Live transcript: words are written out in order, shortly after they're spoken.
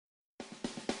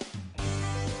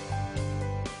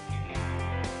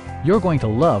You're going to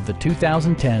love the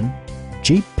 2010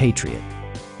 Jeep Patriot.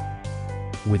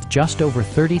 With just over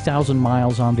 30,000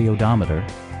 miles on the odometer,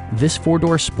 this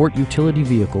four-door sport utility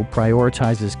vehicle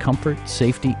prioritizes comfort,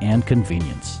 safety, and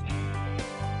convenience.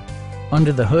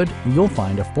 Under the hood, you'll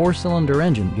find a four-cylinder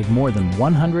engine with more than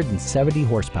 170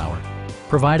 horsepower,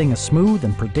 providing a smooth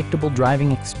and predictable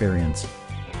driving experience.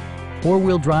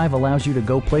 Four-wheel drive allows you to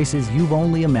go places you've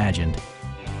only imagined.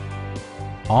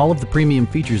 All of the premium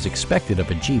features expected of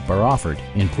a Jeep are offered,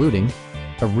 including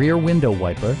a rear window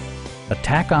wiper, a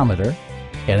tachometer,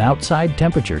 an outside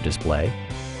temperature display,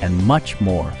 and much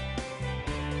more.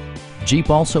 Jeep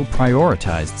also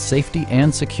prioritized safety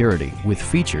and security with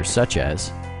features such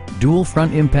as dual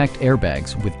front impact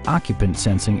airbags with occupant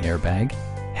sensing airbag,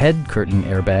 head curtain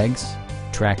airbags,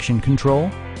 traction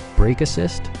control, brake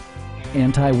assist,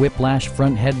 anti-whiplash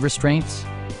front head restraints,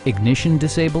 ignition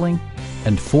disabling,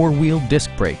 and four-wheel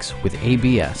disc brakes with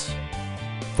ABS.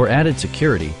 For added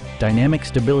security, dynamic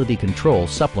stability control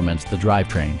supplements the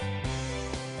drivetrain.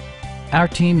 Our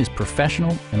team is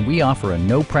professional and we offer a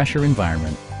no-pressure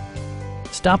environment.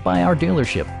 Stop by our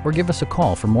dealership or give us a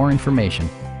call for more information.